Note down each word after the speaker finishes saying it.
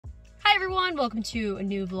everyone, welcome to a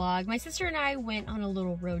new vlog. My sister and I went on a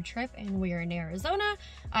little road trip and we are in Arizona.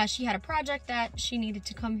 She had a project that she needed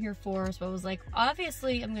to come here for, so I was like,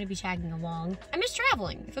 obviously I'm gonna be tagging along. I miss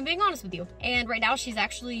traveling, if I'm being honest with you. And right now she's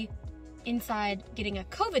actually inside getting a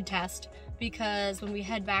COVID test because when we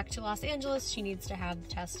head back to Los Angeles, she needs to have the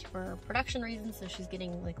test for production reasons, so she's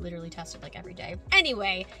getting like literally tested like every day.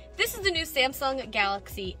 Anyway, this is the new Samsung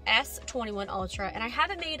Galaxy S21 Ultra, and I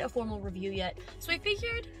haven't made a formal review yet, so I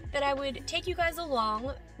figured that I would take you guys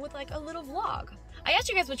along with like a little vlog. I asked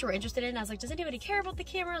you guys what you were interested in. I was like, does anybody care about the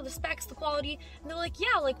camera, the specs, the quality? And they're like,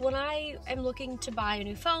 yeah, like when I am looking to buy a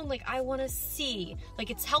new phone, like I want to see, like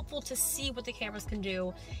it's helpful to see what the cameras can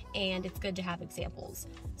do, and it's good to have examples.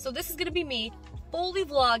 So this is gonna be me fully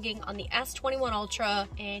vlogging on the S21 Ultra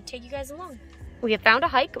and take you guys along. We have found a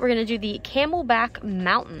hike. We're gonna do the Camelback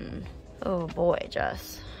Mountain. Oh boy,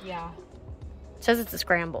 Jess. Yeah. It says it's a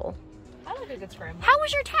scramble. I like a good scramble. How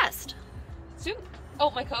was your test?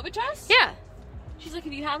 Oh, my COVID test? Yeah. She's like,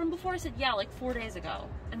 have you had them before? I said, yeah, like 4 days ago.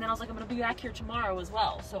 And then I was like, I'm gonna be back here tomorrow as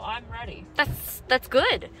well, so I'm ready. That's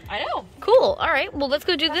good. I know. Cool. All right. Well, let's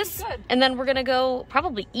go do this. Good. And then we're gonna go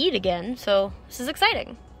probably eat again. So this is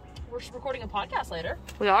exciting. We're recording a podcast later.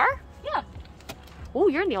 We are? Yeah. Oh,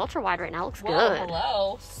 you're in the ultra wide right now. Looks good.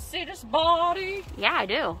 Hello. See this body? Yeah, I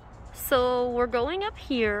do. So we're going up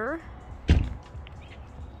here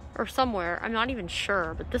or somewhere. I'm not even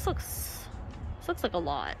sure, but this looks like a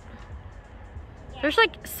lot. There's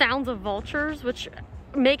like sounds of vultures, which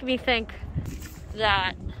make me think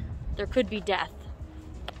that there could be death.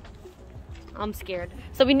 I'm scared.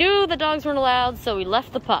 So we knew the dogs weren't allowed, so we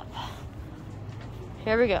left the pup.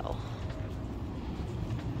 Here we go.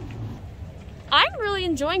 I'm really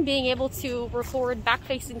enjoying being able to record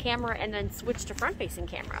back-facing camera and then switch to front-facing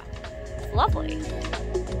camera. It's lovely.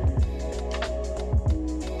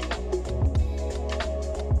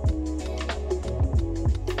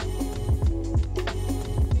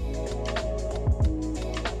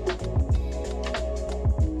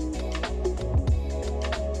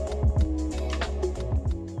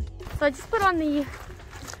 So I just put on the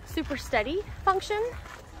super steady function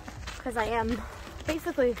because I am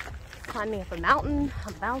basically climbing up a mountain.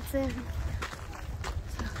 I'm bouncing.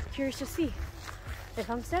 So I'm curious to see if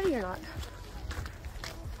I'm steady or not.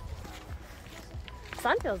 The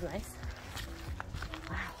sun feels nice.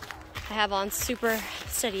 Wow. I have on super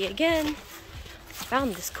steady again. I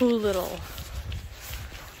found this cool little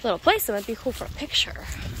place that might be cool for a picture.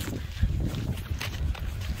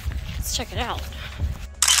 Let's check it out.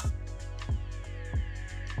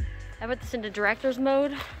 I put this into director's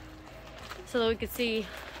mode so that we could see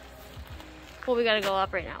what we gotta go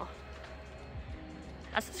up right now.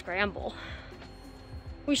 That's a scramble.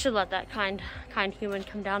 We should let that kind human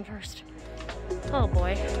come down first. Oh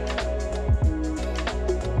boy.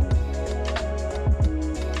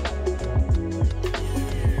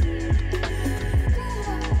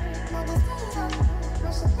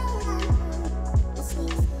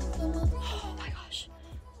 Oh my gosh.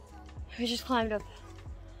 We just climbed up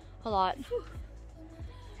a lot. Whew.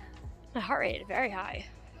 My heart rate is very high.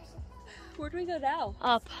 Where do we go now?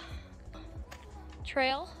 Up.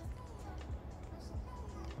 Trail.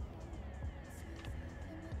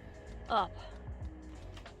 Up.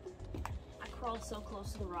 I crawl so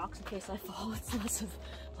close to the rocks in case I fall. It's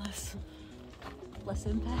less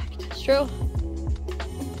impact. It's true.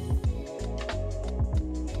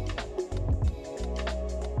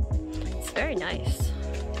 It's very nice.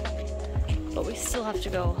 But we still have to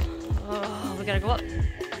go. Oh, we gotta go up.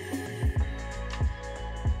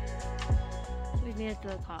 We made it to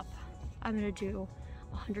the top. I'm gonna do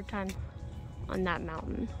 100 times on that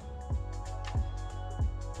mountain.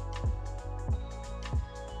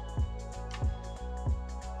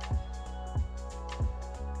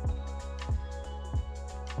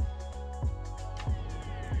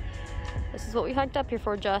 This is what we hiked up here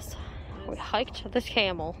for, Jess. We hiked this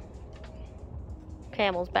camel's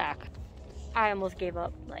back. I almost gave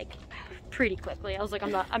up like pretty quickly. I was like,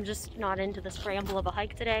 I'm just not into the scramble of a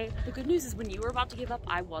hike today. The good news is when you were about to give up,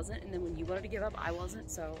 I wasn't, and then when you wanted to give up, I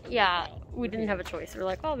wasn't, so. Yeah, we didn't have a choice. We were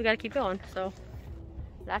like, oh, we gotta keep going, so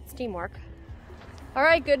that's teamwork. All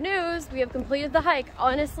right, good news. We have completed the hike.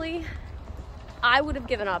 Honestly, I would have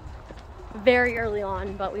given up very early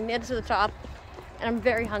on, but we made it to the top, and I'm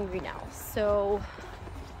very hungry now. So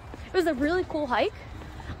it was a really cool hike.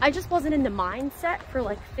 I just wasn't in the mindset for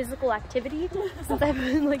like physical activity since I've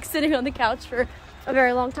been like sitting on the couch for a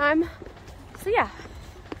very long time. So yeah.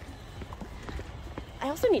 I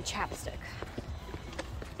also need chapstick.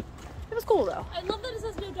 It was cool though. I love that it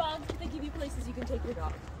says no dogs, but they give you places you can take your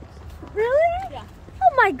dog. Really? Yeah.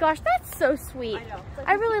 Oh my gosh, that's so sweet. I know.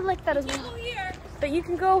 I really like that as well. Here. But you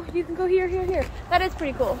can go here. That is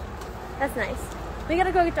pretty cool. That's nice. We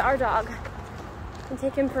gotta go get to our dog and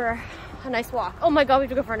take him for a nice walk. Oh my God, we have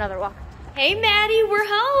to go for another walk. Hey Maddie, we're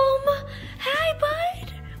home. Hi,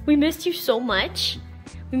 bud. We missed you so much.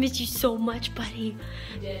 We missed you so much, buddy.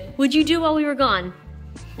 You did. What'd you do while we were gone?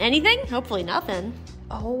 Anything? Hopefully nothing.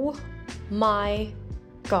 Oh my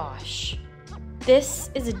gosh. This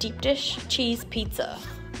is a deep dish cheese pizza.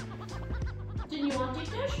 Didn't you want deep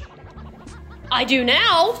dish? I do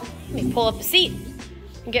now. Let me pull up a seat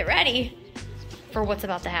and get ready for what's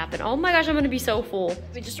about to happen. Oh my gosh, I'm gonna be so full.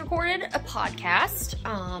 We just recorded a podcast.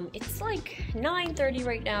 It's like 9:30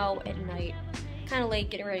 right now at night. Kind of late,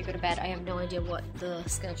 getting ready to go to bed. I have no idea what the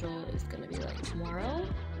schedule is gonna be like tomorrow.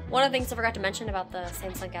 One of the things I forgot to mention about the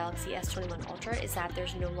Samsung Galaxy S21 Ultra is that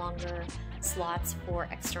there's no longer slots for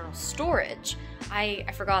external storage. I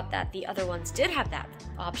forgot that the other ones did have that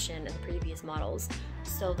option in the previous models.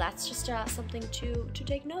 So that's just something to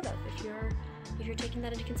take note of if you're taking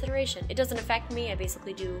that into consideration. It doesn't affect me. I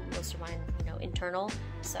basically do most of mine, internal.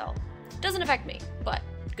 So it doesn't affect me, but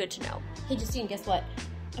good to know. Hey Justine, guess what?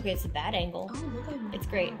 Okay, it's a bad angle. Oh, look at me. It's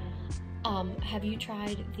great. Have you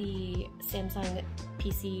tried the Samsung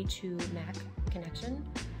PC to Mac connection?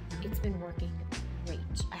 It's been working great.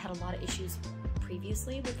 I had a lot of issues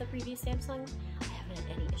previously with the previous Samsung. I haven't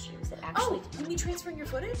had any issues. It actually. Oh, you mean transferring your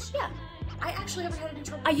footage? Yeah. I actually haven't had any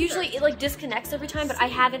trouble. I usually, it like disconnects every time, but I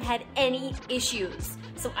haven't had any issues.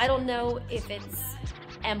 So I don't know if it's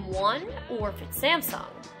M1 or if it's Samsung.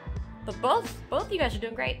 But both of you guys are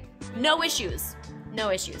doing great. No issues. No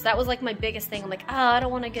issues. That was like my biggest thing. I'm like, I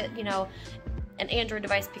don't want to get, an Android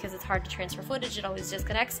device because it's hard to transfer footage. It always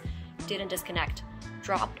disconnects. Didn't disconnect.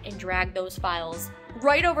 Dropped and dragged those files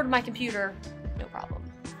right over to my computer. No problem.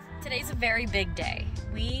 Today's a very big day.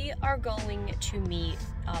 We are going to meet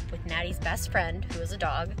up with Maddie's best friend, who is a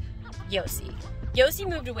dog, Yossi. Yossi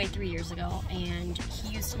moved away 3 years ago, and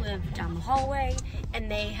he used to live down the hallway,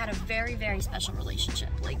 and they had a very, very special relationship.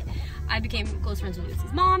 Like, I became close friends with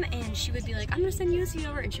Yossi's mom, and she would be like, I'm gonna send Yossi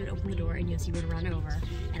over, and she would open the door, and Yossi would run over,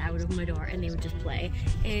 and I would open my door, and they would just play.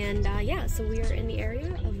 And yeah, so we are in the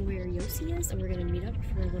area of where Yossi is, and we're gonna meet up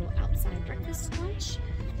for a little outside breakfast lunch.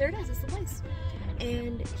 There it is, it's the place.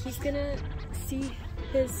 And he's gonna see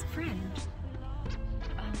his friend.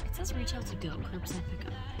 It says reach out to go, curbside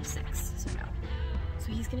pickup, 6, so no.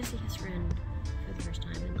 So he's gonna see his friend for the first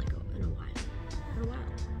time in like in a while.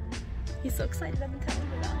 He's so excited. I've been telling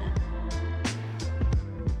him about it.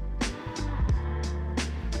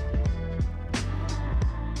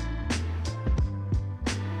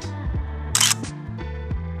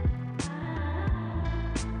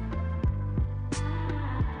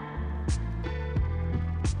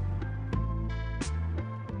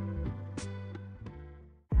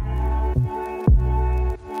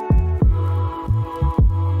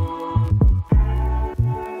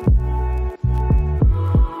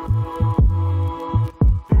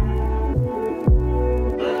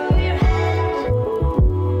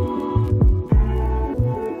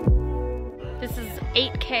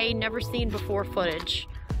 Never seen before footage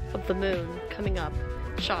of the moon coming up,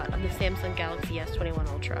 shot on the Samsung Galaxy S21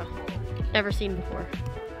 Ultra. Never seen before.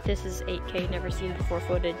 This is 8K never seen before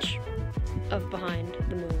footage of behind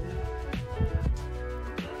the moon.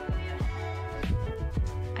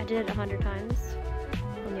 I did it 100 times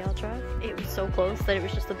on the Ultra. It was so close that it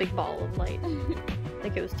was just a big ball of light.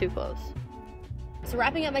 Like it was too close. So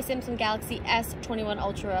wrapping up my Samsung Galaxy S21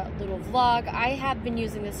 Ultra little vlog, I have been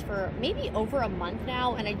using this for maybe over a month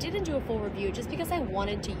now, and I didn't do a full review just because I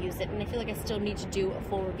wanted to use it, and I feel like I still need to do a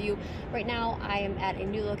full review. Right now, I am at a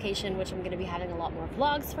new location, which I'm going to be having a lot more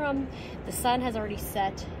vlogs from. The sun has already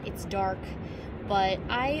set, it's dark, but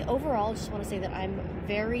I overall just want to say that I'm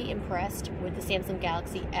very impressed with the Samsung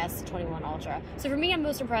Galaxy S21 Ultra. So for me, I'm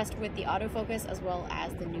most impressed with the autofocus as well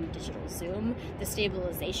as the new digital zoom. The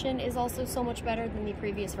stabilization is also so much better than the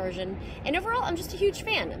previous version. And overall, I'm just a huge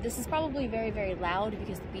fan. This is probably very, very loud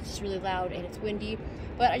because the beach is really loud and it's windy.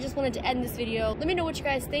 But I just wanted to end this video. Let me know what you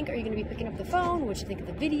guys think. Are you going to be picking up the phone? What you think of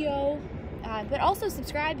the video? But also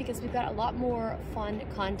subscribe because we've got a lot more fun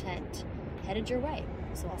content headed your way.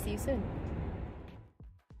 So I'll see you soon.